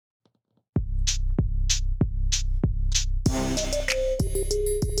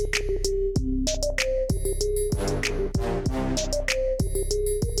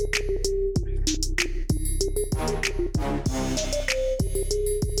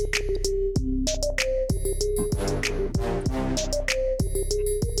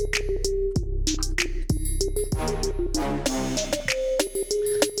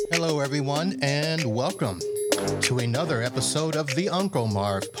everyone, and welcome to another episode of the Uncle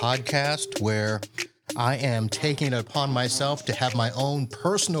Marv podcast, where I am taking it upon myself to have my own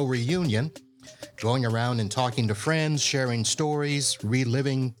personal reunion, going around and talking to friends, sharing stories,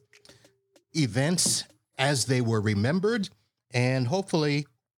 reliving events as they were remembered, and hopefully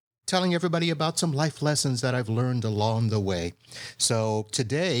telling everybody about some life lessons that I've learned along the way. So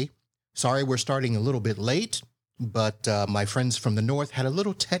today, sorry we're starting a little bit late, but my friends from the north had a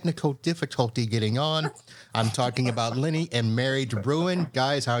little technical difficulty getting on. I'm talking about Lenny and Mary DeBruin.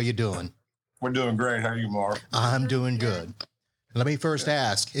 Guys, how are you doing? We're doing great. How are you, Mark? I'm doing good. Let me first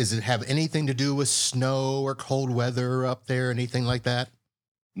ask, does it have anything to do with snow or cold weather up there, anything like that?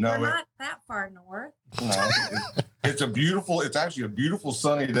 No, we're not that far north. No, it's actually a beautiful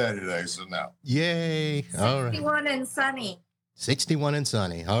sunny day today, so no. Yay. All right. 61 and sunny. 61 and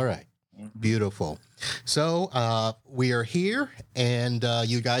sunny. All right. Beautiful. So we are here, and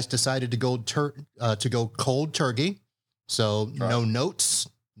you guys decided to go cold turkey. So no notes,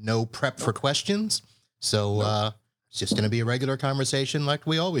 no prep for questions. So it's just going to be a regular conversation like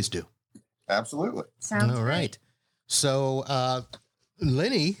we always do. Absolutely. Sounds all right. So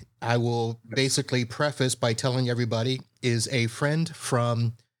Lenny, I will basically preface by telling everybody, is a friend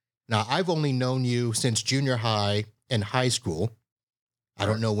from, now I've only known you since junior high and high school. I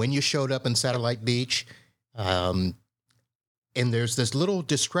don't know when you showed up in Satellite Beach. And there's this little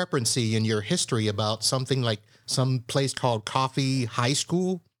discrepancy in your history about something like some place called Coffee High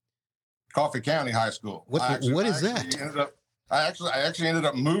School. Coffee County High School. What is that? I actually ended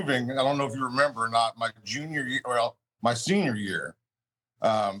up moving. I don't know if you remember or not. My senior year,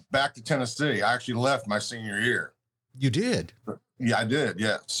 back to Tennessee. I actually left my senior year. You did? Yeah, I did.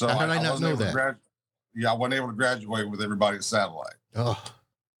 Yeah. So how did I not know that? I wasn't able to graduate with everybody at Satellite. Oh,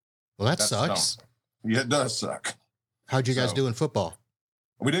 well, that sucks. Yeah, it does suck. How'd you guys do in football?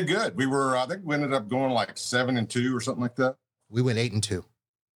 We did good. I think we ended up going like 7-2 or something like that. We went 8-2.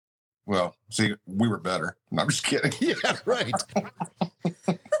 Well, see, we were better. No, I'm just kidding. Yeah, right.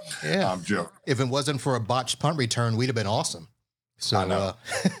 Yeah. I'm joking. If it wasn't for a botched punt return, we'd have been awesome. So, I know.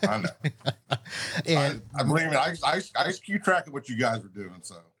 And I believe me, I keep track of what you guys were doing.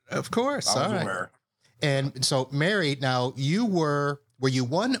 So, of course. I was all right. aware. And so, Mary, now were you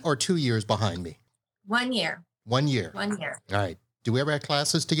 1 or 2 years behind me? 1 year. 1 year. 1 year. All right. Do we ever have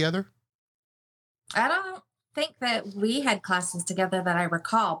classes together? I don't think that we had classes together that I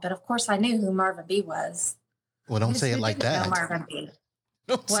recall, but of course I knew who Marvin B was. Well, don't say it like that. Marvin B.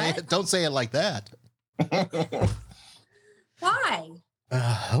 Don't say it like that. Why?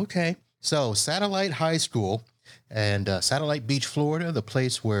 Okay. So, Satellite High School and Satellite Beach, Florida, the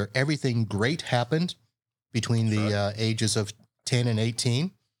place where everything great happened between the ages of 10 and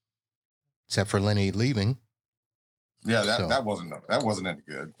 18, except for Lenny leaving. Yeah, that wasn't any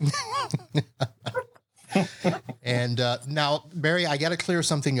good. And now, Mary, I got to clear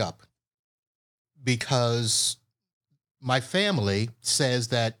something up, because my family says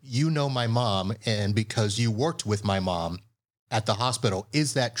that you know my mom, and because you worked with my mom at the hospital.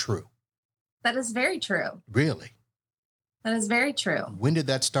 Is that true? That is very true. Really? That is very true. When did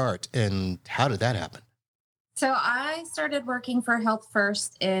that start, and how did that happen? So I started working for Health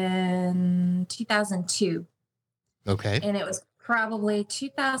First in 2002. Okay. And it was probably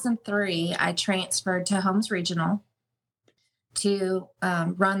 2003, I transferred to Holmes Regional to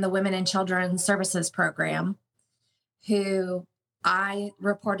run the Women and Children's Services Program, who I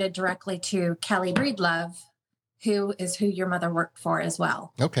reported directly to Kelly Breedlove, who your mother worked for as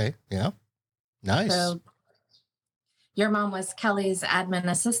well. Okay. Yeah. Nice. So your mom was Kelly's admin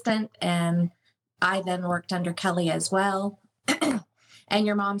assistant, and I then worked under Kelly as well. And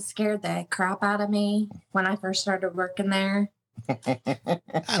your mom scared the crap out of me when I first started working there.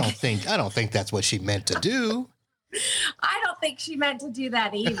 I don't think that's what she meant to do. I don't think she meant to do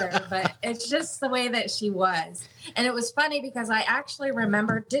that either, but it's just the way that she was. And it was funny because I actually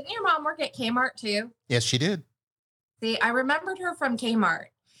remember, didn't your mom work at Kmart too? Yes, she did. See, I remembered her from Kmart.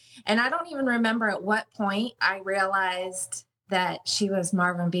 And I don't even remember at what point I realized that she was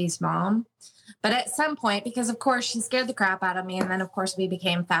Marvin B's mom. But at some point, because of course she scared the crap out of me. And then of course we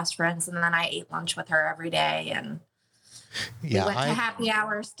became fast friends. And then I ate lunch with her every day. And we went to happy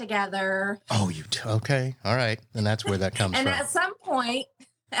hours together. Oh, okay. All right. And that's where that comes from. And at some point,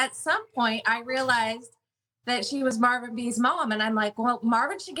 I realized that she was Marvin B's mom. And I'm like, well,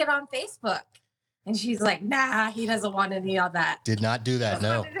 Marvin should get on Facebook. And she's like, nah, he doesn't want any of that. Did not do that,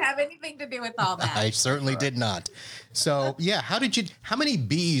 no. Didn't have anything to do with all that. I certainly did not. So, how many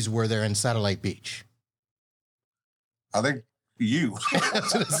bees were there in Satellite Beach? I think You. I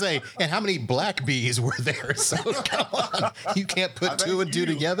was going to say, and how many black bees were there? So come on, you can't put two and two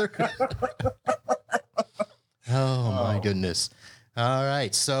together. Oh my goodness! All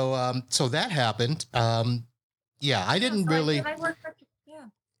right, so so that happened. Yeah, I didn't really. Yeah.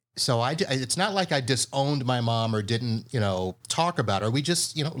 So it's not like I disowned my mom or didn't, talk about her. We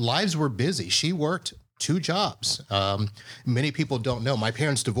just, lives were busy. She worked 2 jobs. Many people don't know. My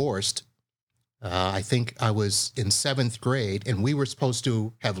parents divorced. I think I was in 7th grade, and we were supposed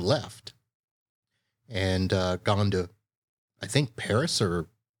to have left and gone to, I think, Paris or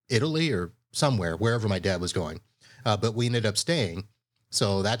Italy or somewhere, wherever my dad was going. But we ended up staying.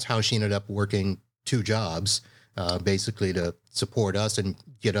 So that's how she ended up working 2 jobs, basically to support us and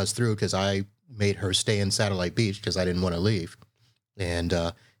get us through, because I made her stay in Satellite Beach because I didn't want to leave, and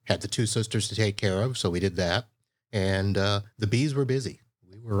had the 2 sisters to take care of. So we did that. And the bees were busy.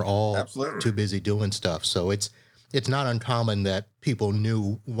 We were all Absolutely too busy doing stuff. So it's not uncommon that people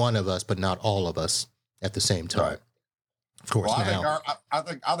knew one of us, but not all of us at the same time. Right. Of course, Well, now.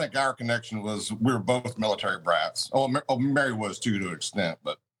 I think our connection was we were both military brats. Mary was too, to an extent,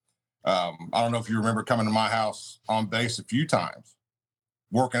 but I don't know if you remember coming to my house on base a few times,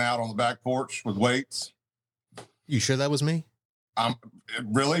 working out on the back porch with weights. You sure that was me?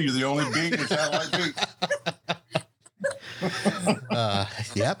 Really, you're the only bee in Satellite Beach.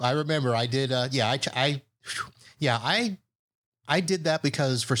 Yep, I remember. I did. I did that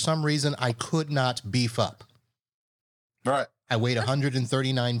because for some reason I could not beef up. Right. I weighed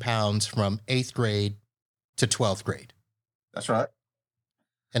 139 pounds from 8th grade to 12th grade. That's right.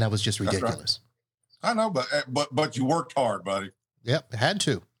 And that was just That's ridiculous. right. I know, but you worked hard, buddy. Yep, had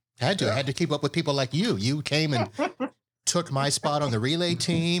to. Yeah. I had to keep up with people like you. You came and took my spot on the relay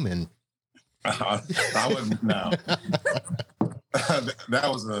team, and I wouldn't. No. That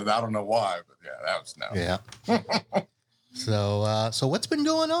was I don't know why, but yeah, that was no. Yeah. So what's been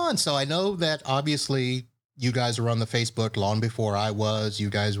going on? So I know that obviously you guys were on the Facebook long before I was. You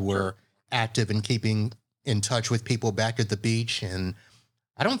guys were active in keeping in touch with people back at the beach, and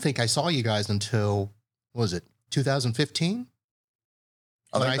I don't think I saw you guys until, what was it, 2015?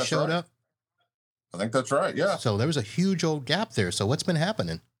 When I showed up? I think that's right. Yeah. So there was a huge old gap there. So what's been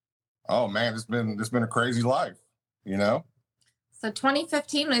happening? Oh man, it's been a crazy life, So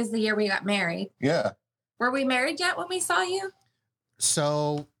 2015 was the year we got married. Yeah. Were we married yet when we saw you?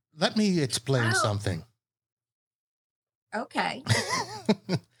 So let me explain something. Okay.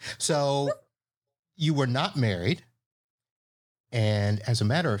 So you were not married. And as a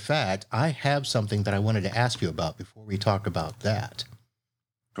matter of fact, I have something that I wanted to ask you about before we talk about that.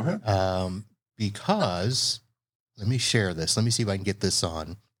 Go ahead. Because let me share this. Let me see if I can get this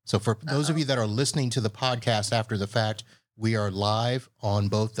on. So for those of you that are listening to the podcast after the fact, we are live on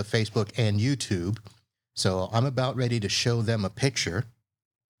both the Facebook and YouTube. So I'm about ready to show them a picture.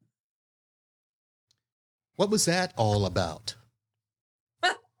 What was that all about?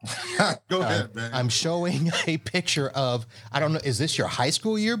 Go ahead, man. I'm showing a picture of, I don't know, is this your high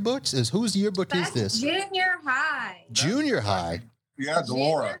school yearbooks? Whose yearbook That's is this? Junior high. Junior high. Yeah,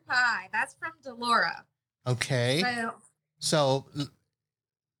 Delora. Junior high. That's from Delora. Okay. So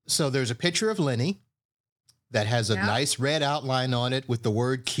there's a picture of Lenny that has a nice red outline on it with the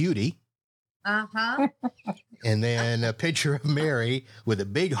word cutie. Uh-huh. And then a picture of Mary with a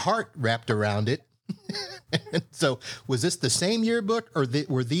big heart wrapped around it. So was this the same yearbook, or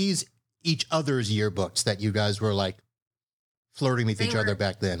were these each other's yearbooks that you guys were like flirting with each other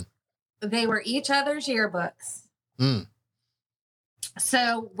back then? They were each other's yearbooks. Mm.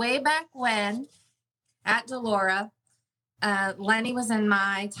 So way back when at Delora, Lenny was in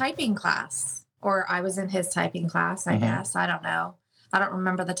my typing class, or I was in his typing class, I guess. I don't know. I don't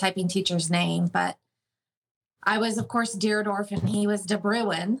remember the typing teacher's name, but I was, of course, Deerdorf and he was De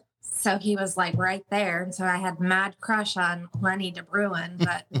Bruin. So he was like right there. And so I had mad crush on Lenny De Bruin,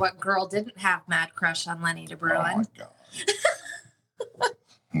 but what girl didn't have mad crush on Lenny De Bruin? Oh my God.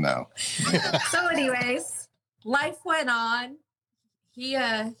 No. So anyways, life went on. He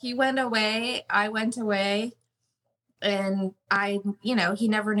went away. I went away. And he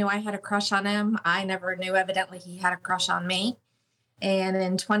never knew I had a crush on him. I never knew, evidently, he had a crush on me. And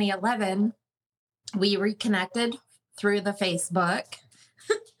in 2011, we reconnected through the Facebook,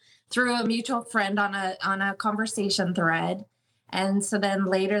 through a mutual friend on a conversation thread. And so then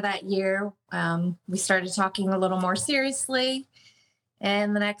later that year, we started talking a little more seriously.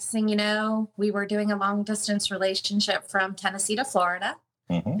 And the next thing you know, we were doing a long distance relationship from Tennessee to Florida.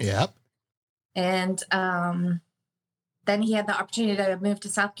 Mm-hmm. Yep. And then he had the opportunity to move to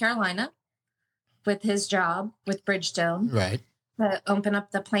South Carolina with his job with Bridgestone. Right. To open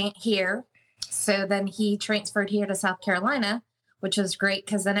up the plant here. So then he transferred here to South Carolina. which was great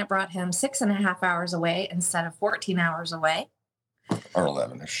because then it brought him 6.5 hours away instead of 14 hours away. Or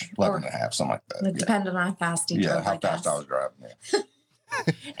 11-ish, 11 and a half, something like that. Depending on how fast he drove. Yeah, how fast I was driving. Yeah.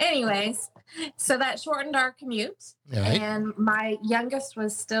 Anyways, so that shortened our commute. Right. And my youngest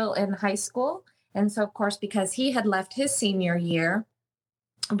was still in high school. And so, of course, because he had left his senior year,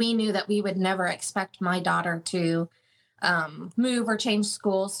 we knew that we would never expect my daughter to move or change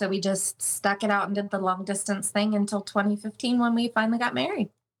schools. So we just stuck it out and did the long distance thing until 2015 when we finally got married.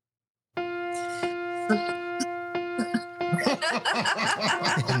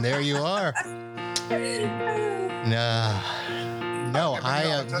 And there you are.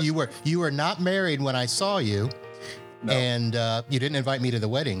 You were not married when I saw you. No. And you didn't invite me to the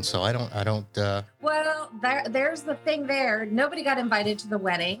wedding, so I don't. Well, there's the thing there. Nobody got invited to the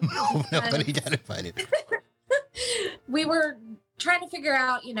wedding. Nobody got invited. We were trying to figure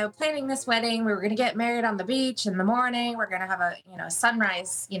out, planning this wedding. We were going to get married on the beach in the morning. We're going to have a,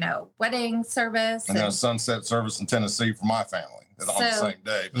 sunrise, wedding service. And then a sunset service in Tennessee for my family on the same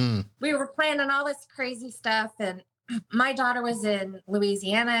day. We were planning all this crazy stuff. And my daughter was in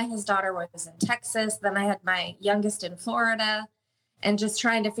Louisiana. His daughter was in Texas. Then I had my youngest in Florida, and just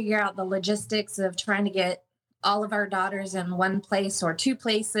trying to figure out the logistics of trying to get all of our daughters in one place or two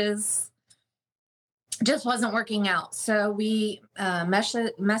places just wasn't working out. So we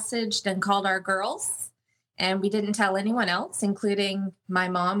messaged and called our girls, and we didn't tell anyone else, including my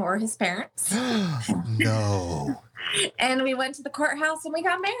mom or his parents. No. And we went to the courthouse and we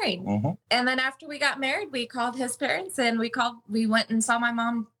got married. Mm-hmm. And then after we got married, we called his parents and we went and saw my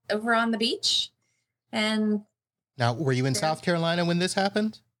mom over on the beach. And now, were you in South Carolina when this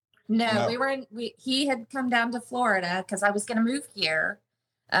happened? No. He had come down to Florida because I was going to move here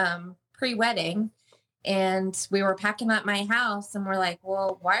pre-wedding. And we were packing up my house and we're like,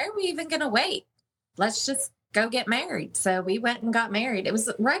 well, why are we even going to wait? Let's just go get married. So we went and got married. It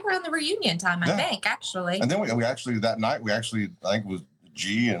was right around the reunion time, I think, actually. And then we actually, that night, I think it was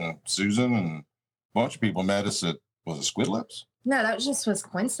G and Susan and a bunch of people met us at, was it Squid Lips? No, that was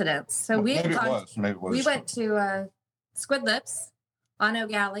coincidence. So Maybe it was. We went to Squid Lips on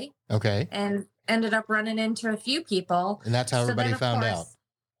O'Galley. Okay. And ended up running into a few people. And that's how everybody found out.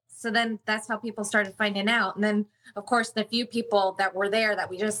 So then that's how people started finding out. And then, of course, the few people that were there that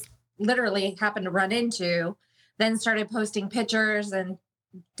we just literally happened to run into then started posting pictures and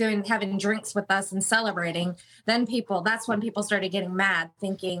having drinks with us and celebrating. Then that's when people started getting mad,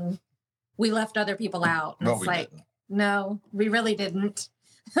 thinking we left other people out. And it's like, no, we really didn't.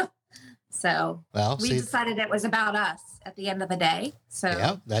 So we decided it was about us at the end of the day. So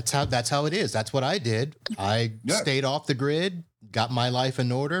yeah, that's how it is. That's what I did. I stayed off the grid, got my life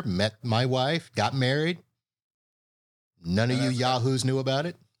in order, met my wife, got married. None of you yahoos knew about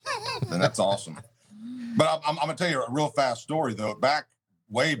it. And that's awesome. But I'm gonna tell you a real fast story though.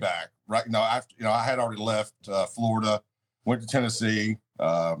 Way back, right? After I had already left Florida, went to Tennessee,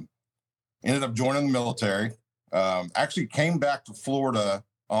 ended up joining the military. Actually came back to Florida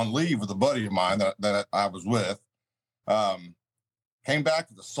on leave with a buddy of mine that I was with. Came back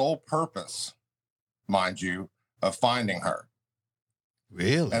with the sole purpose, mind you, of finding her.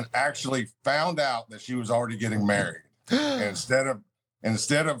 Really? And actually found out that she was already getting married. And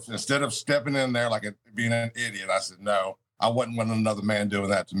instead of stepping in there like being an idiot, I said, no, I wouldn't want another man doing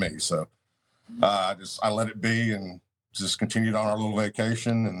that to me. So I let it be and just continued on our little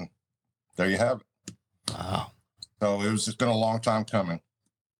vacation, and there you have it. Wow. So it's been a long time coming.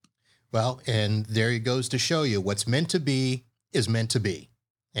 Well, and there it goes to show you what's meant to be is meant to be.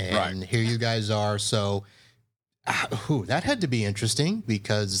 And here you guys are. So that had to be interesting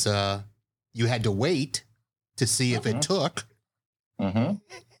because you had to wait to see if it took. Mm-hmm.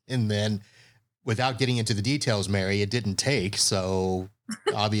 And then without getting into the details, Mary, it didn't take. So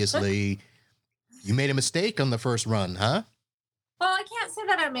obviously you made a mistake on the first run, huh? Well, I can't say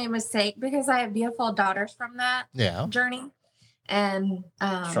that I made a mistake because I have beautiful daughters from that journey. And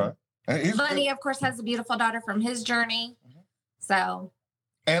Lenny, of course, has a beautiful daughter from his journey. So.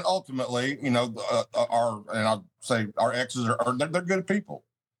 And ultimately, our exes they're good people.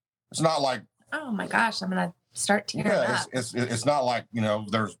 It's not like. Oh my gosh, I'm gonna start tearing up. It's not like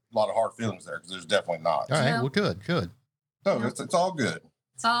there's a lot of hard feelings there because there's definitely not. All right, well, good. So it's all good.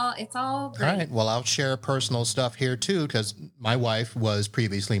 It's all great. All right. Well, I'll share personal stuff here too, because my wife was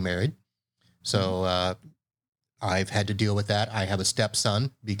previously married. So I've had to deal with that. I have a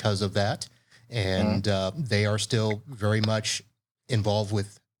stepson because of that. And they are still very much involved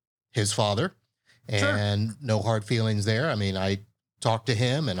with his father, and no hard feelings there. I mean, I talked to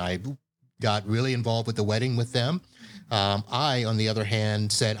him and I got really involved with the wedding with them. I, on the other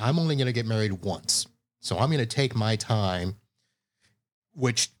hand, said, I'm only going to get married once. So I'm going to take my time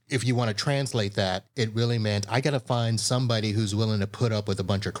which if you want to translate that, it really meant I got to find somebody who's willing to put up with a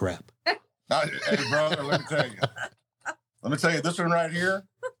bunch of crap. Hey, brother, let me tell you. This one right here.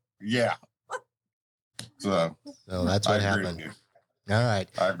 Yeah. So that's what happened. All right.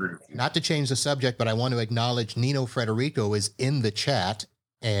 I agree with you. Not to change the subject, but I want to acknowledge Nino Frederico is in the chat.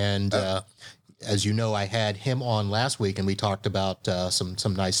 And as you know, I had him on last week and we talked about some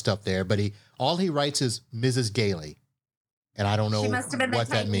nice stuff there. But all he writes is Mrs. Gailey. And I don't know what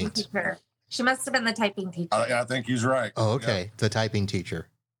that means. Teacher. She must have been the typing teacher. I think he's right. Oh, okay. Yeah. The typing teacher.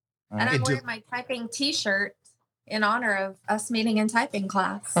 And I'm wearing my typing T-shirt in honor of us meeting in typing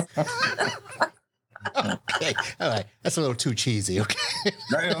class. Okay. All right. That's a little too cheesy. Okay.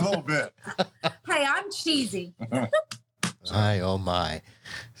 A little bit. Hey, I'm cheesy. Oh my.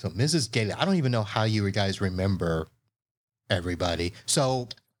 So Mrs. Gailey, I don't even know how you guys remember everybody. So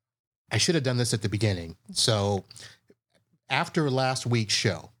I should have done this at the beginning. So after last week's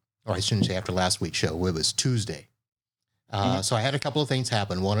show, or I shouldn't say after last week's show, it was Tuesday. So I had a couple of things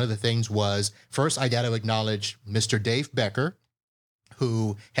happen. One of the things was, first, I got to acknowledge Mr. Dave Becker,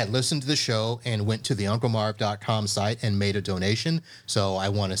 who had listened to the show and went to the UncleMarv.com site and made a donation. So I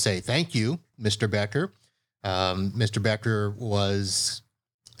want to say thank you, Mr. Becker. Mr. Becker was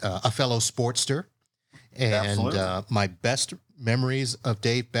a fellow sportster. And my best memories of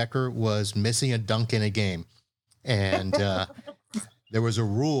Dave Becker was missing a dunk in a game. And there was a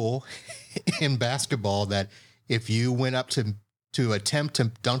rule in basketball that if you went up to attempt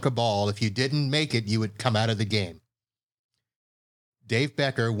to dunk a ball, if you didn't make it, you would come out of the game. Dave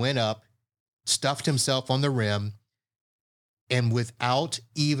Becker went up, stuffed himself on the rim, and without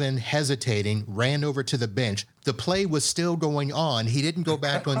even hesitating, ran over to the bench. The play was still going on. He didn't go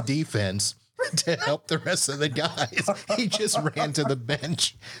back on defense to help the rest of the guys. He just ran to the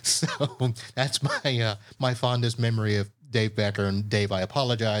bench. So that's my fondest memory of Dave Becker. And Dave, I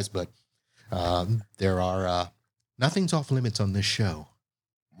apologize, but there are nothing's off limits on this show.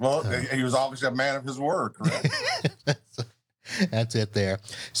 Well, he was obviously a man of his word, correct? That's it there.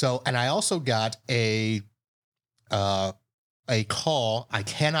 So, and I also got a call. I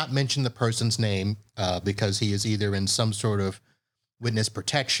cannot mention the person's name because he is either in some sort of witness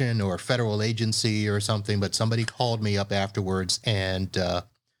protection or federal agency or something, but somebody called me up afterwards and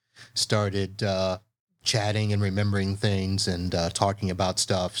started chatting and remembering things and talking about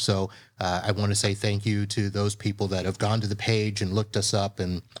stuff. So I want to say thank you to those people that have gone to the page and looked us up.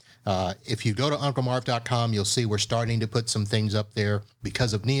 And if you go to UncleMarv.com, you'll see we're starting to put some things up there.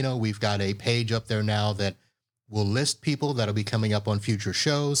 Because of Nino, we've got a page up there now that will list people that'll be coming up on future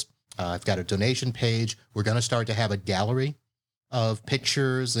shows. I've got a donation page. We're going to start to have a gallery of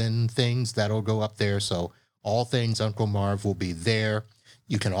pictures and things that'll go up there. So all things Uncle Marv will be there.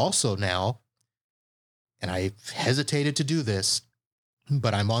 You can also now, and I hesitated to do this,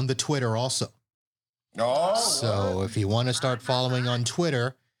 but I'm on the Twitter also. Oh, so if you want to start following on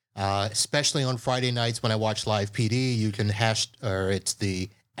Twitter, especially on Friday nights when I watch Live PD, you can it's the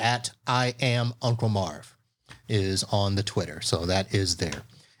 @IamUncleMarv is on the Twitter. So that is there.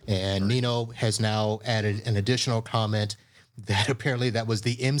 And Nino has now added an additional comment that apparently that was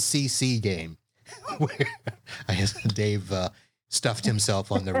the MCC game where I guess Dave stuffed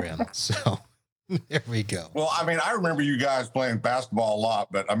himself on the rim. So there we go. Well, I mean, I remember you guys playing basketball a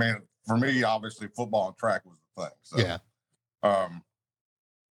lot, but I mean, for me, obviously football and track was the thing. So, yeah.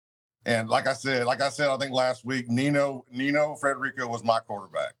 And like I said, I think last week, Nino Frederico was my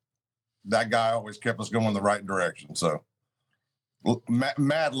quarterback. That guy always kept us going the right direction. So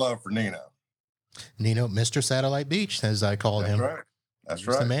mad love for Nino. Nino, Mr. Satellite Beach, as I called him. Right. That's He's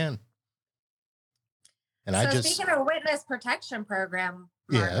right. the man. And so speaking of witness protection program,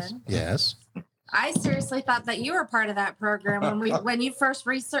 Marvin, yes. I seriously thought that you were part of that program when you first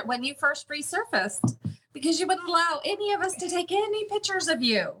resurfaced, because you wouldn't allow any of us to take any pictures of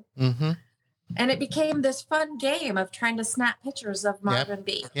you. Mm-hmm. And it became this fun game of trying to snap pictures of Marvin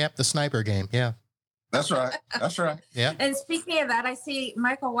B. Yep, the sniper game. Yeah. That's right. That's right. Yeah. And speaking of that, I see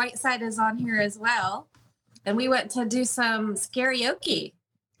Michael Whiteside is on here as well. And we went to do some karaoke.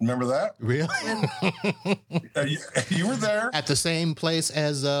 Remember that? Really? You were there. At the same place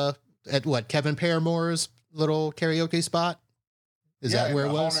as at what, Kevin Paramore's little karaoke spot? Is that where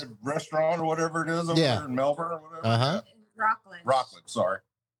it was? Haunted restaurant or whatever it is over there in Melbourne or whatever. Uh-huh. Rockland, sorry.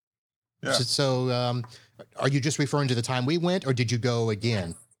 Yeah. So are you just referring to the time we went, or did you go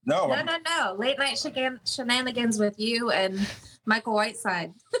again? No. Late night shenanigans with you and Michael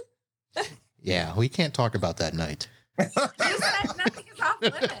Whiteside. Yeah, we can't talk about that night. You said nothing is off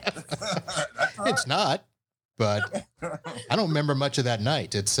limits. Right. It's not, but I don't remember much of that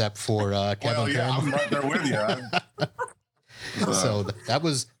night except for Kevin. Well, yeah, I'm right there with you. So that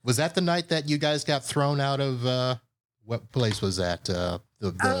was that the night that you guys got thrown out of what place was that?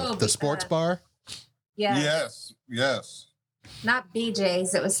 The sports bar? Yes. Not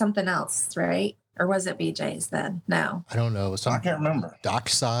BJ's. It was something else, right? Or was it BJ's then? No. I don't know. I can't remember.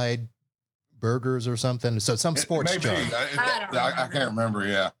 Dockside Burgers or something. So some sports joint. I can't remember.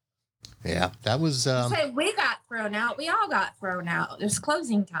 Yeah. Yeah, that was. We got thrown out. We all got thrown out. It was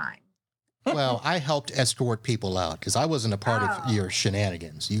closing time. Well, I helped escort people out because I wasn't a part of your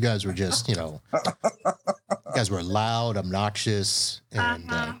shenanigans. You guys were just, you guys were loud, obnoxious,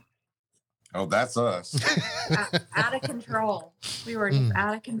 and. Oh, that's us. Out of control. We were just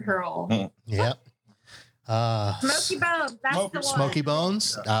out of control. Yep. Smoky Bones. That's the one. Smoky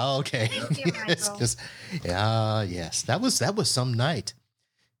Bones. Yeah. Oh, okay. Yes. That was some night.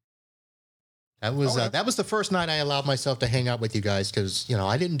 That was the first night I allowed myself to hang out with you guys because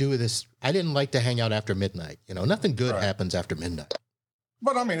I didn't do this. I didn't like to hang out after midnight. Nothing good happens after midnight.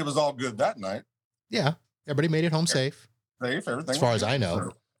 But I mean, it was all good that night. Yeah, everybody made it home safe. Safe, everything. As far as I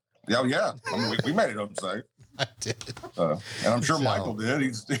know. Yeah. I mean, we made it home safe. I did. And I'm sure Michael did.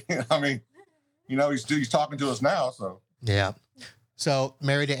 He's talking to us now. So yeah. So,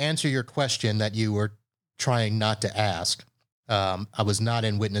 Mary, to answer your question that you were trying not to ask, I was not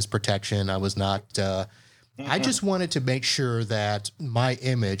in witness protection. I was not. I just wanted to make sure that my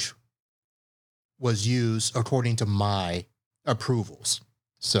image was used according to my approvals.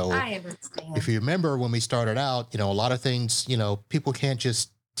 So, I understand. If you remember when we started out, a lot of things, people can't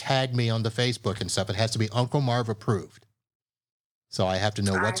just tag me on the Facebook and stuff. It has to be Uncle Marv approved. So I have to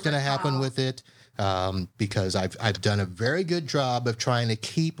know what's going to happen with it because I've done a very good job of trying to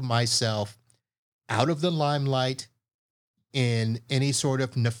keep myself out of the limelight in any sort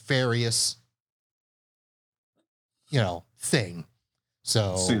of nefarious, thing.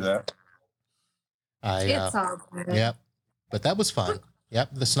 So see that. It's all good. Yep. But that was fun. Yep.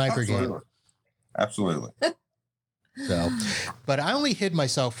 The sniper game. Absolutely. So, but I only hid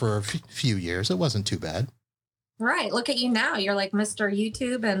myself for a few years. It wasn't too bad. Right. Look at you now. You're like Mr.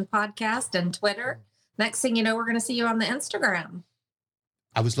 YouTube and podcast and Twitter. Next thing you know, we're going to see you on the Instagram.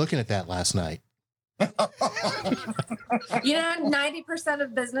 I was looking at that last night. 90%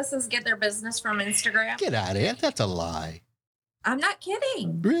 of businesses get their business from Instagram. Get out of here. That's a lie. I'm not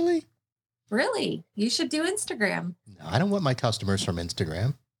kidding. Really? Really? You should do Instagram. No, I don't want my customers from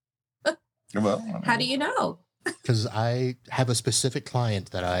Instagram. Well, how do you know? Because I have a specific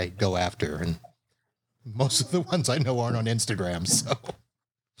client that I go after, and most of the ones I know aren't on Instagram. So,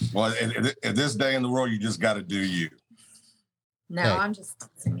 well, at this day in the world, you just got to do you. No, hey, I'm just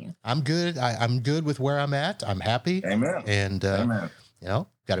teasing you. I'm good. I'm good with where I'm at. I'm happy. Amen. And Amen.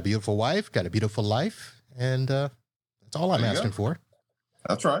 Got a beautiful wife, got a beautiful life, and that's all I'm asking for.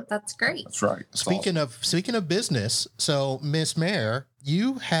 That's right. That's great. That's right. That's speaking of business, so Miss Mare,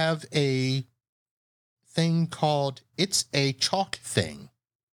 you have a thing called It's a Chalk Thing.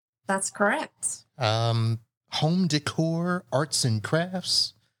 That's correct. Home decor, arts and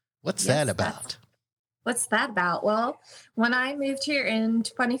crafts. What's that about? What's that about? Well, when I moved here in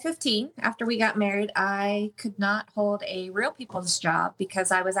 2015, after we got married, I could not hold a real people's job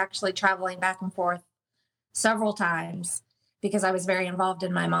because I was actually traveling back and forth several times because I was very involved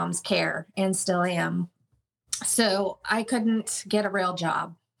in my mom's care and still am. So I couldn't get a real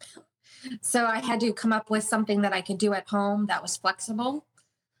job. So I had to come up with something that I could do at home that was flexible,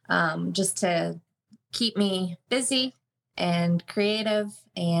 just to keep me busy and creative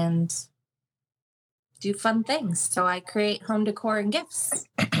and do fun things. So I create home decor and gifts.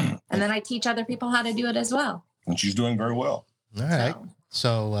 And then I teach other people how to do it as well. And she's doing very well. All right.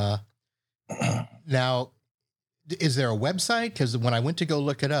 So now, is there a website? Because when I went to go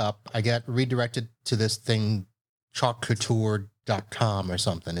look it up, I got redirected to this thing, chalkcouture.com or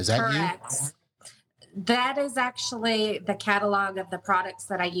something. Is that correct? You? That is actually the catalog of the products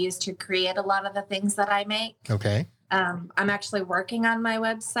that I use to create a lot of the things that I make. Okay. I'm actually working on my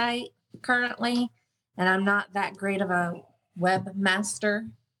website currently, and I'm not that great of a webmaster,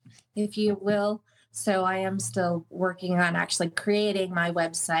 if you will. So I am still working on actually creating my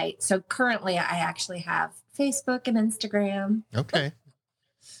website. So currently I actually have Facebook and Instagram. Okay.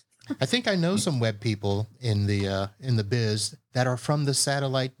 I think I know some web people in the biz that are from the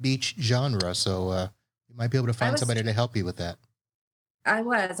satellite beach genre. So you might be able to find somebody to help you with that. I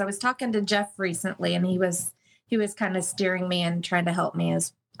was talking to Jeff recently, and he was kind of steering me and trying to help me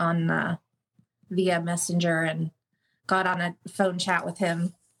on via Messenger, and got on a phone chat with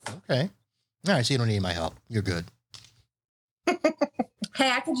him. Okay. All right. So you don't need my help. You're good.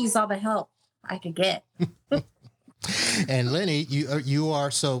 Hey, I could use all the help I could get. And Lenny, you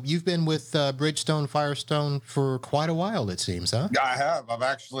are so you've been with Bridgestone Firestone for quite a while, it seems, huh? I have. I've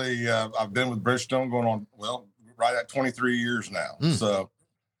actually I've been with Bridgestone going on right at 23 years now. So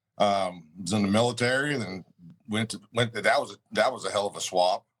was in the military, and then went. That was a hell of a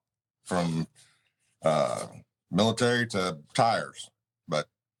swap from military to tires, but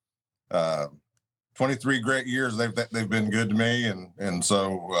 23 great years. They've been good to me, and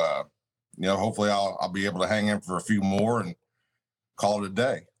so hopefully I'll be able to hang in for a few more and call it a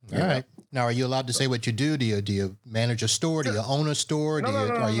day. All right. Now, are you allowed to say what you do? Do you manage a store? Do you own a store?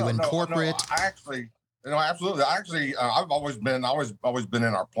 Are you in corporate? No, I actually, absolutely. I've always been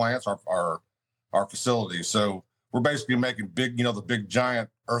in our plants, our facilities. So we're basically making big, the big giant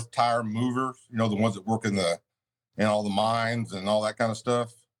earth tire movers, the ones that work in all the mines and all that kind of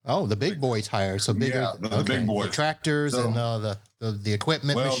stuff. Oh, the big boy tires. So bigger. Yeah, the big boys. The tractors and the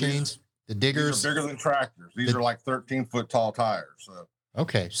equipment machines, the diggers. These are bigger than tractors. These are like 13-foot tall tires. So.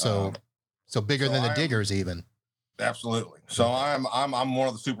 Okay, so bigger than the diggers even. Absolutely. So I'm one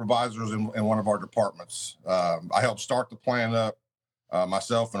of the supervisors in one of our departments. I helped start the plant up,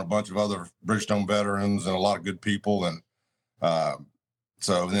 myself and a bunch of other Bridgestone veterans and a lot of good people. And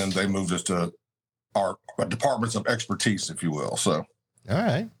so then they moved us to our departments of expertise, if you will. So, all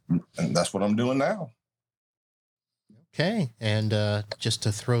right. And that's what I'm doing now. Okay. And just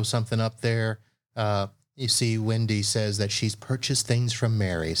to throw something up there, you see, Wendy says that she's purchased things from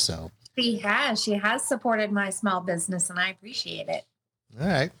Mary. So she has supported my small business, and I appreciate it. All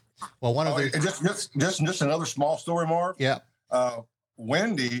right. Well, just another small story, Marv. Yeah.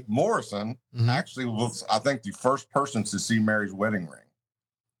 Wendy Morrison actually was, I think, the first person to see Mary's wedding ring.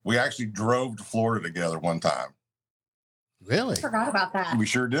 We actually drove to Florida together one time. Really? I forgot about that. We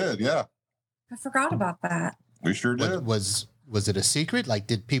sure did. Yeah. I forgot about that. We sure did. Was it a secret? Like,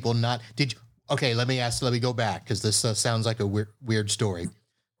 did people not? Did you? Okay, let me go back because this sounds like a weird story.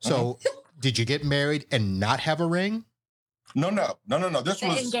 So, did you get married and not have a ring? No. This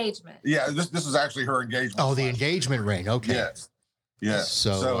was engagement. Yeah, this is actually her engagement. Oh, the engagement ring. Okay. Yes.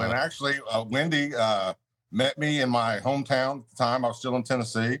 So and actually, Wendy met me in my hometown at the time. I was still in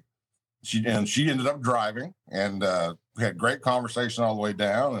Tennessee. She ended up driving, and we had great conversation all the way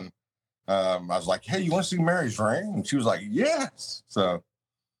down. And I was like, "Hey, you want to see Mary's ring?" And she was like, "Yes." So.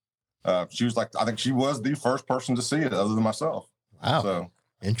 She was like, I think she was the first person to see it other than myself. Wow. So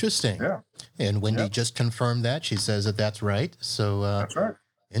interesting. Yeah. And Wendy just confirmed that. She says that's right. So that's right.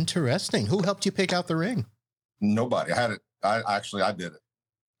 Interesting. Who helped you pick out the ring? Nobody. I did it.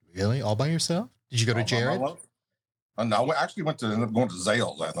 Really? All by yourself? Did you go to Jared? No, I actually ended up going to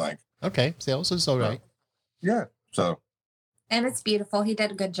Zales, I think. Okay. Zales is all right. Yeah. So. And it's beautiful. He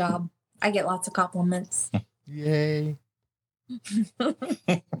did a good job. I get lots of compliments. Yay. But,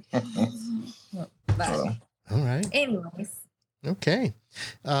 all right. Anyways. Okay.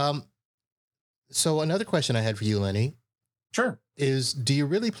 So another question I had for you, Lenny. Sure. Is do you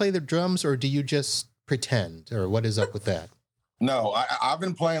really play the drums or do you just pretend, or what is up with that? No, I've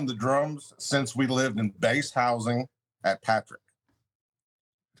been playing the drums since we lived in base housing at Patrick.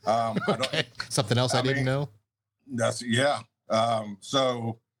 Okay. Something else I didn't know?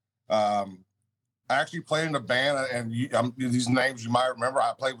 I actually played in a band, and these names you might remember.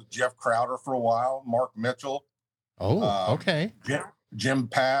 I played with Jeff Crowder for a while, Mark Mitchell. Oh, okay. Jim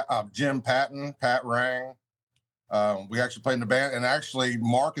Patton, Pat Rang. We actually played in the band, and actually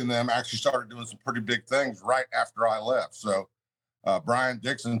Mark and them actually started doing some pretty big things right after I left. So Brian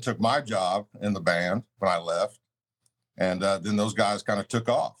Dixon took my job in the band when I left, and then those guys kind of took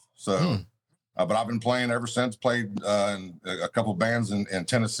off. So. But I've been playing ever since. Played in a couple bands in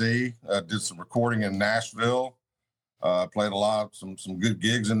Tennessee. Did some recording in Nashville. Played some good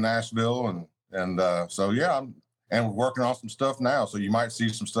gigs in Nashville, so yeah. And we're working on some stuff now. So you might see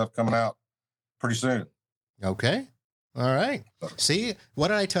some stuff coming out pretty soon. Okay. All right. See, what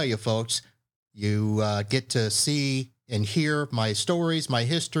did I tell you, folks? You get to see and hear my stories, my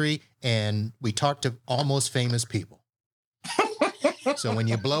history, and we talk to almost famous people. So when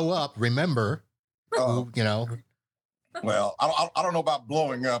you blow up, remember, Well, I don't know about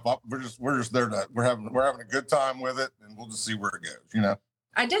blowing up. We're just there we're having a good time with it, and we'll just see where it goes.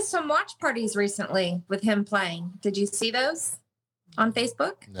 I did some watch parties recently with him playing. Did you see those on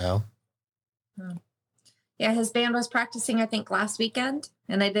Facebook? No. Oh. Yeah, his band was practicing, I think, last weekend,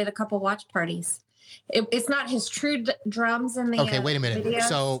 and they did a couple watch parties. It's not his true drums in the Okay, wait a minute. video.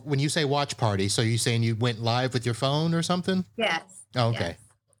 So when you say watch party, so you saying you went live with your phone or something? Yes. Oh, okay.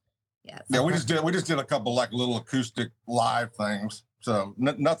 Yes. Yeah, we just did a couple like little acoustic live things. So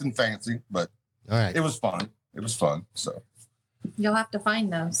nothing fancy, but all right. It was fun. So You'll have to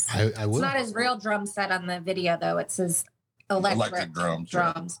find those. I It's will. not his real drum set on the video, though. It's his electric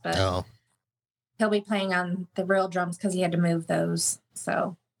drums, but Oh, he'll be playing on the real drums because he had to move those.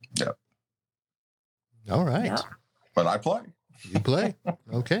 So, Yep. all right. yeah. But I play. You play.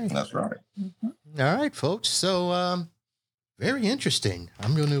 Okay. That's right. Mhm. All right, folks. So, very interesting.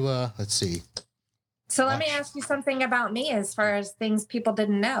 I'm going to, let's see, So let me Watch. ask you something about me as far as things people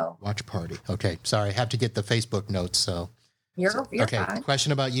didn't know. watch party. Okay. Sorry. I have to get the Facebook notes. So, You're okay. fine.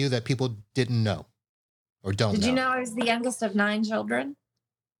 Question about you that people didn't know or don't Did know. you know I was the youngest of 9 children?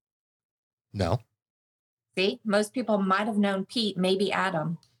 No. See, most people might have known Pete, maybe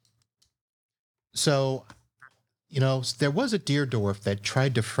Adam. So, there was a Deerdorf that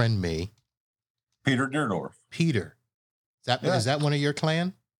tried to friend me. Peter Deerdorf. Peter. Is Yeah. that one of your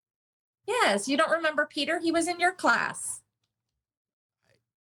clan? Yes, you don't remember Peter? He was in your class.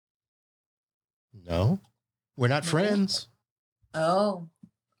 No. We're not No. friends. Oh,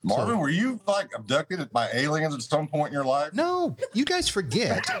 Marvin, So- were you like abducted by aliens at some point in your life? No, you guys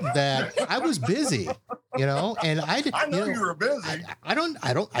forget that I was busy, and I did. I know you were busy.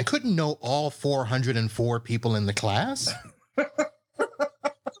 I couldn't know all 404 people in the class.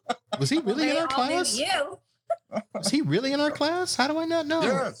 Was he really in they our all knew class? you. Was he really in our class? How do I not know?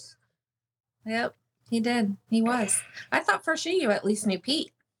 Yes. Yep, he did. He was. I thought for sure you at least knew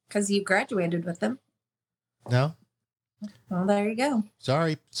Pete because you graduated with him. No. Well, there you go.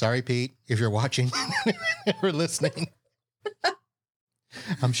 Sorry, Pete, if you're watching or listening.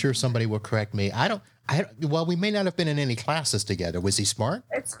 I'm sure somebody will correct me. Well, we may not have been in any classes together. Was he smart?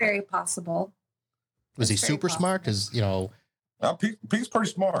 It's very possible. Was he It's very super smart? possible. Because, Pete's pretty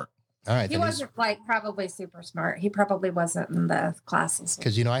smart. all right. He then he's- wasn't probably super smart. He probably wasn't in the classes.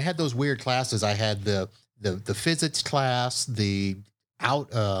 Because I had those weird classes. I had the physics class, the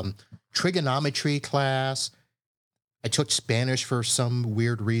trigonometry class. I took Spanish for some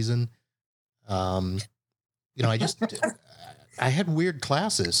weird reason. I had weird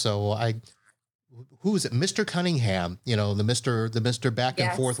classes. So who was it? Mr. Cunningham. The Mr. Back and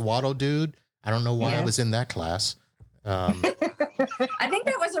Yes. Forth Waddle dude. I don't know why I Yes. was in that class. I think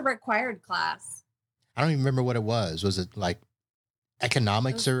that was a required class. I don't even remember what it was. Was it like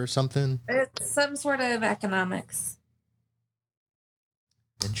economics or something? It's some sort of economics.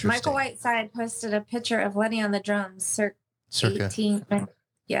 Interesting. Michael Whiteside posted a picture of Lenny on the drums, circa Circa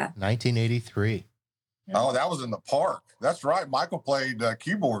 1983. Oh, that was in the park. That's right. Michael played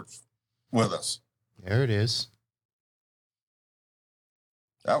keyboards with us. There it is.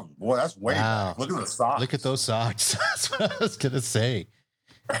 That's way Wow. back. Look at the socks. Look at those socks. That's what I was going to say.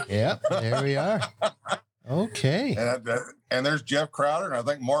 Yep, there we are. Okay. And there's Jeff Crowder, and I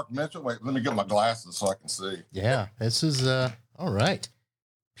think Mark Mitchell. Wait, let me get my glasses so I can see. Yeah, this is all right.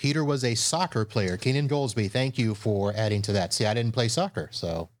 Peter was a soccer player. Keenan Goldsby, thank you for adding to that. See, I didn't play soccer,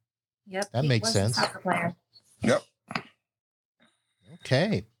 so Yep. That he makes was a sense. soccer player. Yep.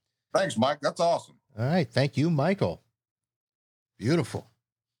 okay. Thanks, Mike. That's awesome. All right. Thank you, Michael. Beautiful.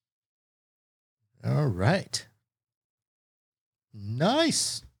 All right.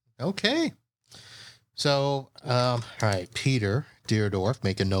 Nice. Okay. So, all right, Peter Deerdorf,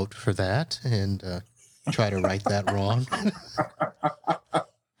 make a note for that and try to write that wrong.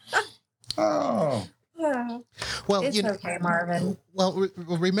 Oh. Oh, Well, it's okay, Marvin. Well,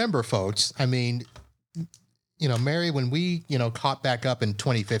 remember, folks, I mean, Mary, when we, caught back up in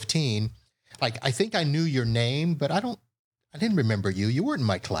 2015, I think I knew your name, but I didn't remember you. You weren't in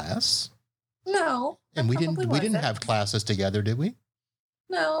my class. No. And we didn't wasn't. have classes together, did we?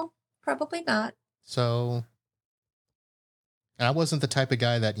 No, probably not. So, and I wasn't the type of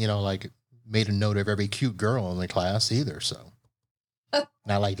guy that, made a note of every cute girl in the class either. So,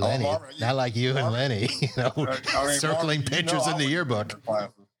 not like Lenny, Marvin, not like you and Lenny, circling Marvin, pictures in the yearbook.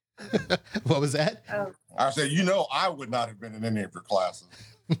 What was that? Oh, I said, I would not have been in any of your classes.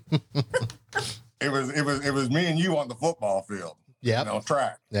 It was me and you on the football field. Yeah, On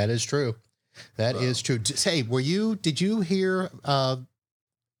track. that is true. That is true. Say, did you hear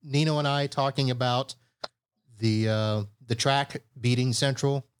Nino and I talking about the track beating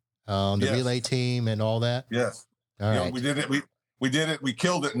Central, the Yes. relay team and all that? Yes. All right. We did it. We did it. We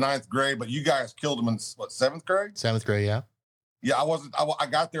killed it in 9th grade, but you guys killed them in what, 7th grade? 7th grade, yeah. Yeah, I wasn't. I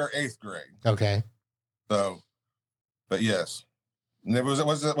got there 8th grade. Okay. So, but yes. And there was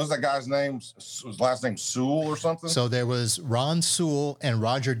that guy's name? His last name Sewell or something? So there was Ron Sewell and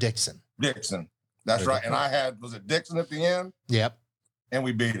Roger Dixon. Dixon. That's There you right. And go. was it Dixon at the end? Yep. And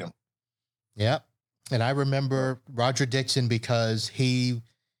we beat him. Yep. And I remember Roger Dixon because he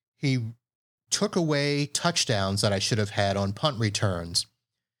took away touchdowns that I should have had on punt returns.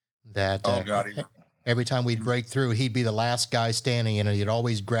 That Oh God, every time we'd break through, he'd be the last guy standing, and he'd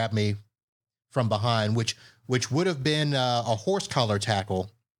always grab me from behind, which would have been a horse collar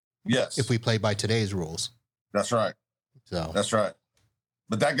tackle. Yes. If we played by today's rules. That's right. So that's right.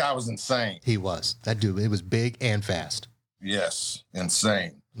 But that guy was insane. He was. That dude, it was big and fast. Yes.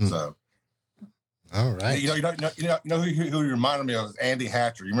 Insane. So. All right. You know who he reminded me of is Andy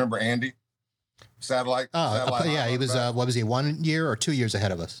Hatcher. You remember Andy? Satellite? Yeah, he was, what was he, 1 year or 2 years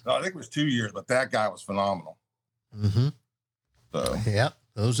ahead of us? No, I think it was 2 years, but that guy was phenomenal. Mm-hmm. So. Yeah,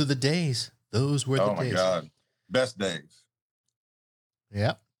 those are the days. Those were the days. Oh, my God. Best days.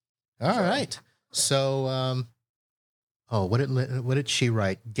 Yep. All right. So, what did she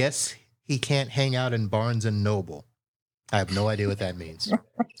write? Guess he can't hang out in Barnes and Noble. I have no idea what that means.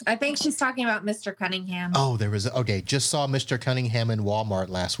 I think she's talking about Mr. Cunningham. Oh, just saw Mr. Cunningham in Walmart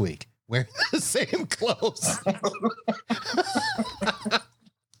last week. Wearing the same clothes.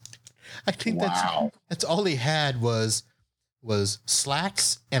 I think that's all he had was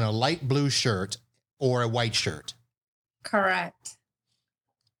slacks and a light blue shirt or a white shirt. Correct.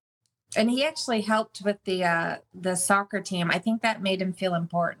 And he actually helped with the soccer team. I think that made him feel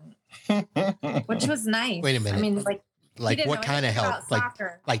important, which was nice. Wait a minute. I mean, like what kind of help?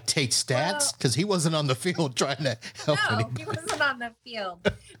 Like take stats? Because he wasn't on the field trying to help anybody. He wasn't on the field.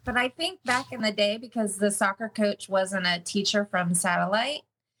 But I think back in the day, because the soccer coach wasn't a teacher from Satellite,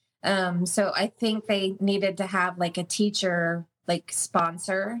 so I think they needed to have like a teacher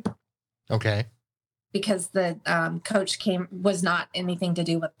sponsor. Okay. Because the coach was not anything to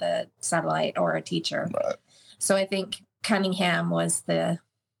do with the Satellite or a teacher. Right. So I think Cunningham was the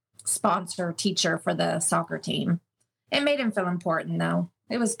sponsor teacher for the soccer team. It made him feel important, though.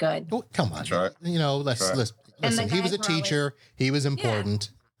 It was good. Oh, come on. That's right. Listen. He was a teacher. He was important.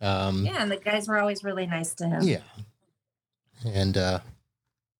 And the guys were always really nice to him. Yeah. And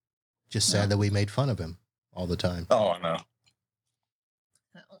just sad that we made fun of him all the time. Oh, I know.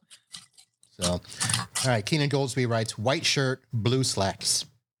 So, all right. Keenan Goldsby writes, white shirt, blue slacks.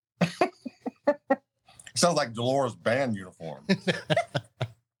 Sounds like Dolores band uniform.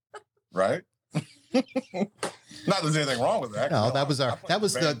 Right? Not that there's anything wrong with that. No, that was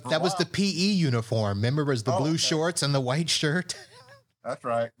the PE uniform. Remember, it was the blue shorts and the white shirt. That's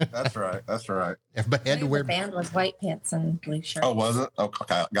right. Everybody had to wear. The band was white pants and blue shirts. Oh, was it?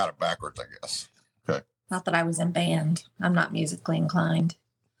 Okay, I got it backwards, I guess. Okay. Not that I was in band. I'm not musically inclined.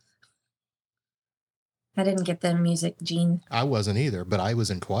 I didn't get the music gene. I wasn't either, but I was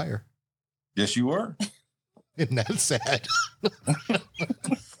in choir. Yes, you were. Isn't that sad?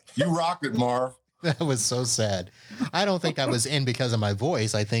 You rocked it, Marv. That was so sad. I don't think I was in because of my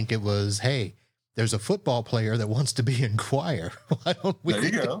voice. I think it was, hey, there's a football player that wants to be in choir. Why don't we? There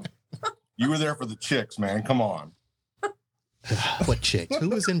you go. You were there for the chicks, man. Come on. What chicks? Who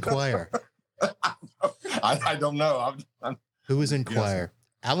was in choir? I don't know. Who was in choir?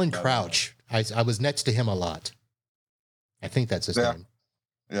 Alan Crouch. I was next to him a lot. I think that's his name.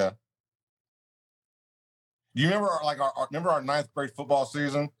 Yeah. Do you remember our ninth grade football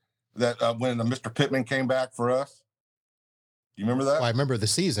season that when Mr. Pittman came back for us? Do you remember that? Well, I remember the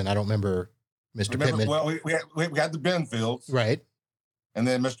season. I don't remember Mr. Pittman. Well, we had the Benfields, right? And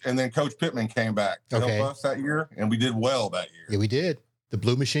then Coach Pittman came back to help us that year, and we did well that year. Yeah, we did. The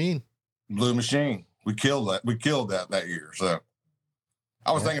Blue Machine. Blue Machine. We killed that. We killed that year. So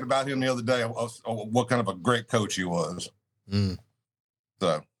I was thinking about him the other day. What kind of a great coach he was. Mm.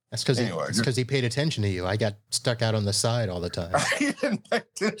 So that's because he paid attention to you. I got stuck out on the side all the time. He didn't pay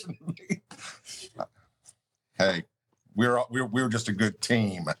attention to me. Hey, we were just a good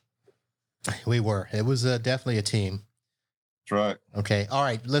team. We were. It was definitely a team. That's right. Okay. All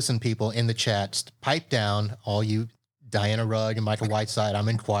right. Listen, people in the chat, pipe down, all you Diana Rugg and Michael Whiteside. I'm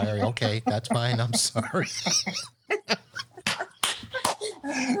in choir. Okay, that's fine. I'm sorry.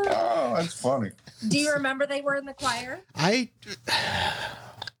 Oh, that's funny. Do you remember they were in the choir?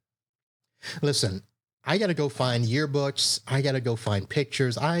 Listen, I got to go find yearbooks. I got to go find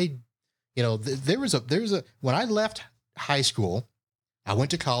pictures. There was when I left high school, I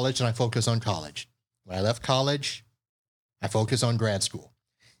went to college and I focused on college. When I left college, I focused on grad school.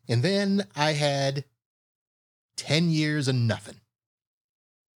 And then I had 10 years and nothing.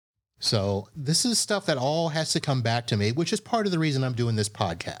 So this is stuff that all has to come back to me, which is part of the reason I'm doing this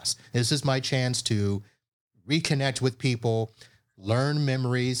podcast. This is my chance to reconnect with people, learn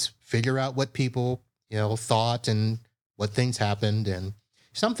memories, figure out what people, thought and what things happened. And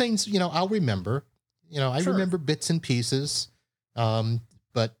some things, I'll remember, I remember bits and pieces.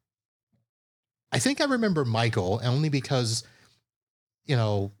 But I think I remember Michael only because,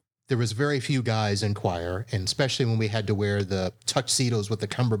 there was very few guys in choir, and especially when we had to wear the tuxedos with the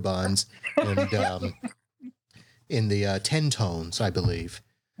cummerbunds and in the 10 tones, I believe.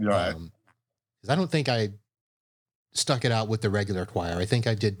 Right. 'Cause I don't think I stuck it out with the regular choir. I think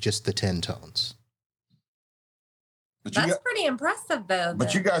I did just the 10 tones. But That's pretty impressive, though.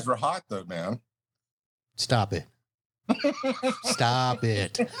 But you guys were hot, though, man. Stop it. Stop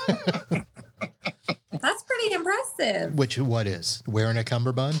it. That's pretty impressive. What is? Wearing a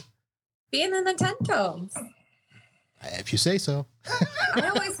cummerbund? Being in the 10 tones. If you say so. I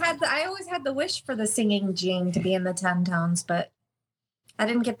always had the wish for the singing gene to be in the 10 tones, but I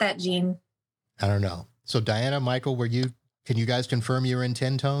didn't get that gene. I don't know. So Diana, Michael, can you guys confirm you're in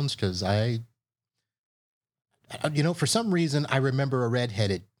 10 tones? Because for some reason, I remember a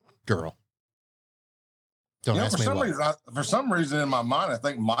redheaded girl. Don't ask me why. For some reason in my mind, I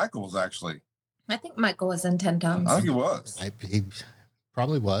think Michael was actually. I think Michael was in 10 tones. I think he was. He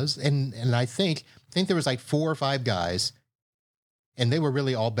probably was. And I think there was like 4 or 5 guys, and they were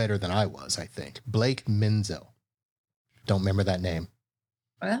really all better than I was, I think. Blake Menzel. Don't remember that name.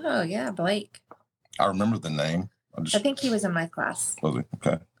 Oh, yeah, Blake. I remember the name. I think he was in my class. Was he?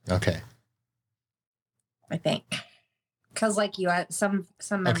 Okay. Okay. I think. Because like you, some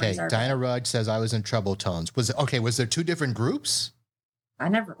memories are. Diana Rugg says I was in Trouble Tones. Was there 2 different groups? I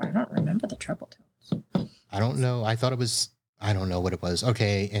don't remember the Trouble Tones. I don't know. I don't know what it was.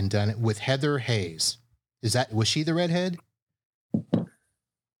 Okay, and done with Heather Hayes. Was she the redhead?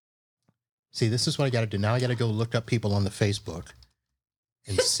 See, this is what I got to do. Now I got to go look up people on the Facebook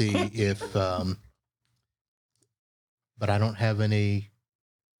and see if, but I don't have any.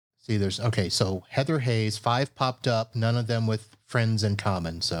 See, so Heather Hayes, 5 popped up, none of them with friends in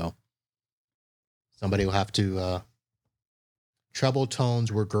common. So somebody will have to, Trouble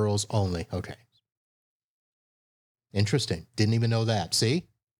Tones were girls only. Okay. Interesting. Didn't even know that. See?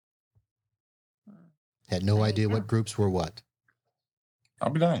 Had no idea what groups were what.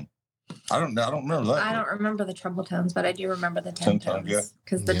 I'll be dang. I don't remember that. I don't remember the Trouble Tones, but I do remember the 10 tones.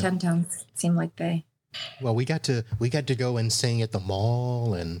 Because the 10 tones seem like they. Well, we got to go and sing at the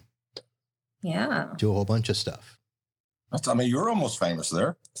mall and do a whole bunch of stuff. You're almost famous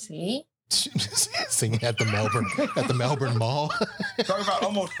there. See? Singing at the Melbourne Mall. Talk about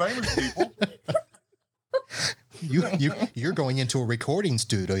almost famous people. You're going into a recording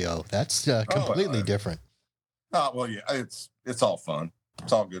studio. That's completely different. Oh, well, yeah, it's all fun.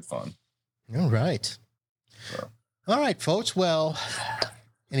 It's all good fun. All right. So. All right, folks. Well,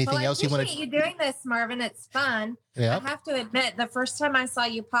 anything else you want to? I appreciate you doing this, Marvin. It's fun. Yeah. I have to admit, the first time I saw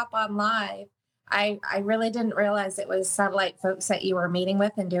you pop on live, I really didn't realize it was satellite folks that you were meeting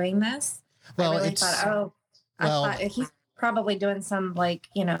with and doing this. Well, I thought he's probably doing some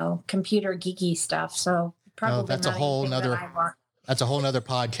computer geeky stuff. So probably that's a whole nother. That's a whole nother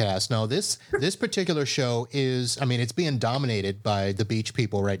podcast. No, this particular show is, it's being dominated by the beach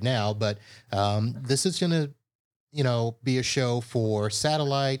people right now, but this is going to, be a show for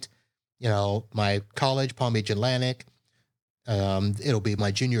satellite, my college, Palm Beach Atlantic. It'll be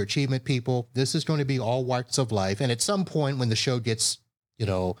my junior achievement people. This is going to be all walks of life. And at some point when the show gets,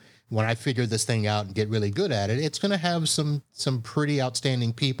 when I figure this thing out and get really good at it, it's going to have some pretty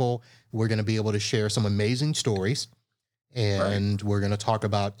outstanding people. We're going to be able to share some amazing stories. And we're going to talk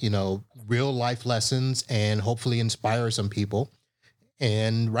about, real life lessons and hopefully inspire some people.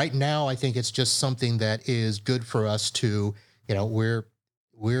 And right now, I think it's just something that is good for us to, we're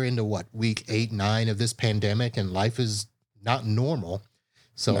into week 8, 9 of this pandemic, and life is not normal.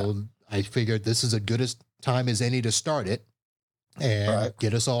 So I figured this is as good a time as any to start it and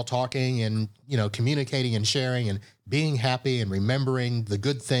get us all talking and, communicating and sharing and being happy and remembering the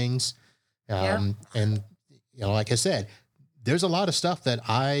good things. And, like I said, there's a lot of stuff that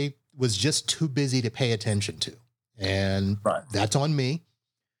I was just too busy to pay attention to. And that's on me.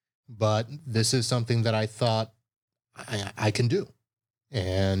 But this is something that I thought I can do.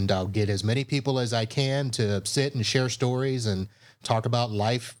 And I'll get as many people as I can to sit and share stories and talk about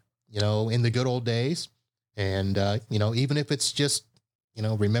life, in the good old days. And, even if it's just,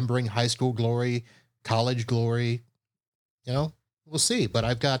 remembering high school glory, college glory, we'll see.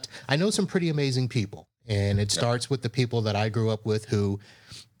 But I know some pretty amazing people. And it starts with the people that I grew up with who,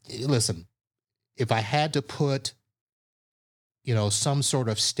 listen, if I had to put, some sort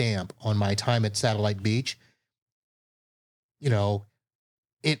of stamp on my time at Satellite Beach,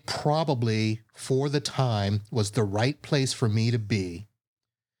 it probably, for the time, was the right place for me to be,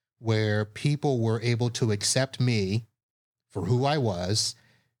 where people were able to accept me for who I was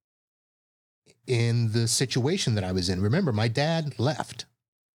in the situation that I was in. Remember, my dad left.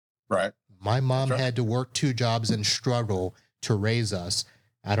 Right. My mom had to work 2 jobs and struggle to raise us.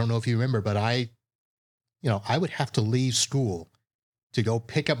 I don't know if you remember, but I would have to leave school to go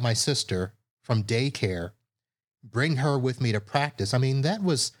pick up my sister from daycare, bring her with me to practice. I mean, that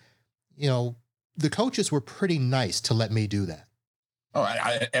was, the coaches were pretty nice to let me do that. Oh,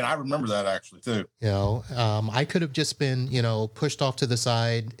 I remember that actually too. I could have just been, pushed off to the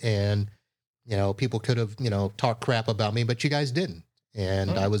side and, people could have, talked crap about me, but you guys didn't.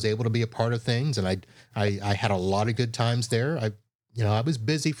 And I was able to be a part of things. And I had a lot of good times there. I was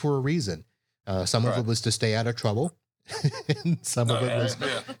busy for a reason. Some of it was to stay out of trouble. And some of it was,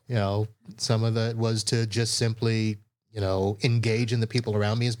 some of it was to just simply, engage in the people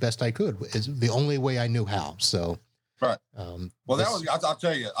around me as best I could. Is the only way I knew how. So, right. Well, I'll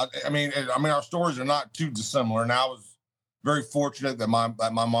tell you, I mean, our stories are not too dissimilar. And I was very fortunate that my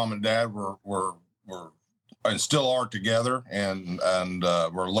mom and dad were and still are together and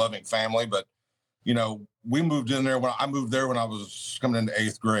we're a loving family. But, we moved in there when I moved there when I was coming into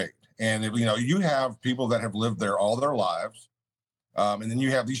 8th grade. And, you have people that have lived there all their lives. And then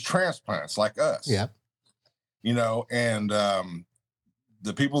you have these transplants like us. Yeah. And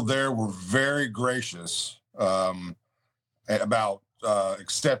the people there were very gracious about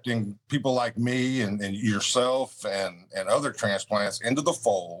accepting people like me and yourself and other transplants into the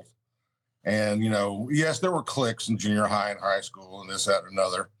fold. And, yes, there were cliques in junior high and high school and this, that, and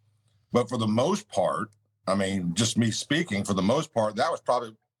another. But for the most part, I mean, just me speaking, for the most part, that was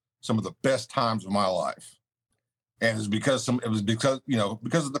probably some of the best times of my life. And it's because of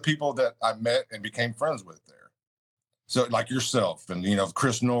the people that I met and became friends with there. So like yourself and,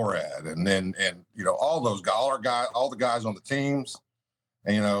 Chris Norad and all those guys, all the guys on the teams,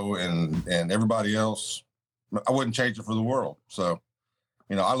 and everybody else, I wouldn't change it for the world. So,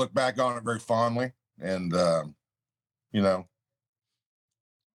 I look back on it very fondly and, God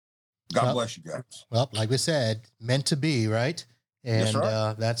bless you guys. Well, like we said, meant to be, right? And that's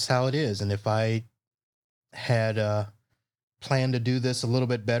right. That's how it is. And if I had planned to do this a little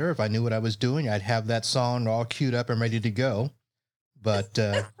bit better, if I knew what I was doing, I'd have that song all queued up and ready to go. But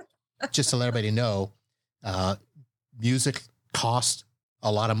just to let everybody know, music costs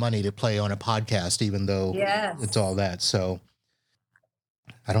a lot of money to play on a podcast, even though it's all that. So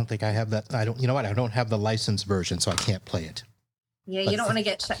I don't think I have that. I don't have the licensed version, so I can't play it. Yeah, you don't want to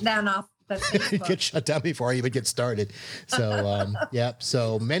get shut down off the Facebook. Get shut down before I even get started. So,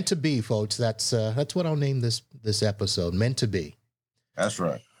 So meant to be, folks. That's what I'll name this episode. Meant to be. That's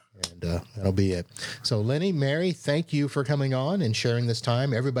right. And that'll be it. So, Lenny, Mary, thank you for coming on and sharing this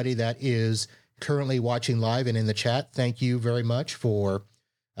time. Everybody that is currently watching live and in the chat, thank you very much for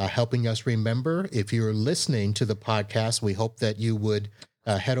helping us remember. If you're listening to the podcast, we hope that you would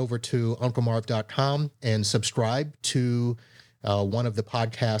head over to unclemarv.com and subscribe to one of the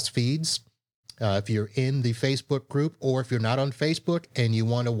podcast feeds. If you're in the Facebook group, or if you're not on Facebook and you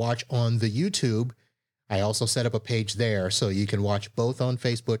want to watch on the YouTube, I also set up a page there so you can watch both on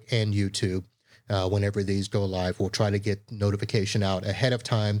Facebook and YouTube whenever these go live. We'll try to get notification out ahead of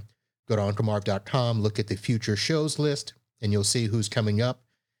time. Go to unclemarv.com, look at the future shows list, and you'll see who's coming up.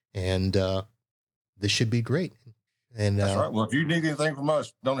 And this should be great. And that's right. Well, if you need anything from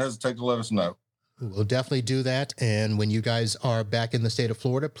us, don't hesitate to let us know. We'll definitely do that. And when you guys are back in the state of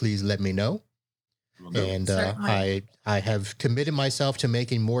Florida, please let me know. And I have committed myself to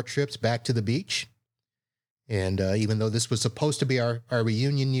making more trips back to the beach. And even though this was supposed to be our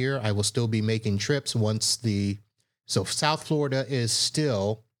reunion year, I will still be making trips so South Florida is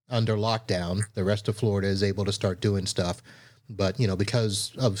still under lockdown. The rest of Florida is able to start doing stuff. But,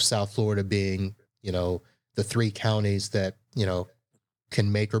 because of South Florida being, the 3 counties that,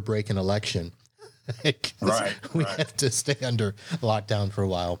 can make or break an election, we have to stay under lockdown for a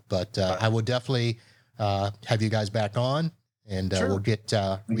while. But I will definitely have you guys back on, and we'll get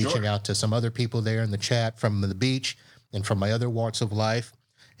reaching out to some other people there in the chat from the beach and from my other walks of life.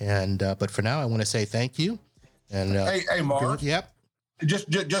 And but for now, I want to say thank you. And hey, Mark. Yep.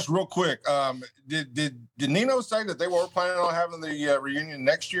 Just real quick. Did Nino say that they were planning on having the reunion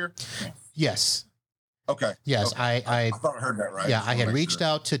next year? Yes. Okay. Yes, okay. I thought I heard that right. Yeah, I had reached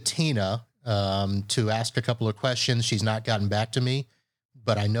out to Tina to ask a couple of questions. She's not gotten back to me,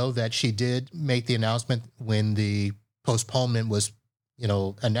 but I know that she did make the announcement when the postponement was,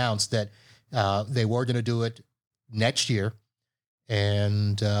 announced that they were going to do it next year,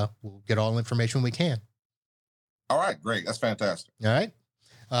 and we'll get all information we can. All right, great. That's fantastic. All right.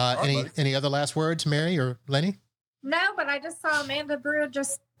 Any other last words, Mary or Lenny? No, but I just saw Amanda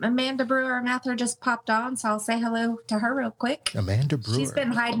Brewer Mather just popped on, so I'll say hello to her real quick. Amanda Brewer. She's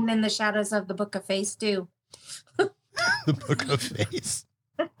been hiding in the shadows of the Book of Face too. The Book of Face.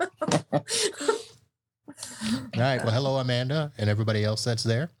 All right. Well, hello, Amanda, and everybody else that's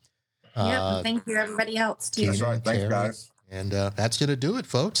there. And thank you, everybody else, too. That's right. Thanks, guys. And that's going to do it,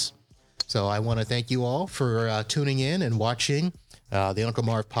 folks. So I want to thank you all for tuning in and watching the Uncle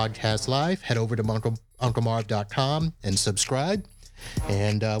Marv Podcast Live. Head over to unclemarv.com and subscribe.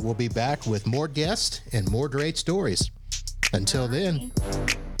 And we'll be back with more guests and more great stories. Until then,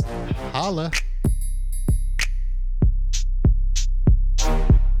 holla.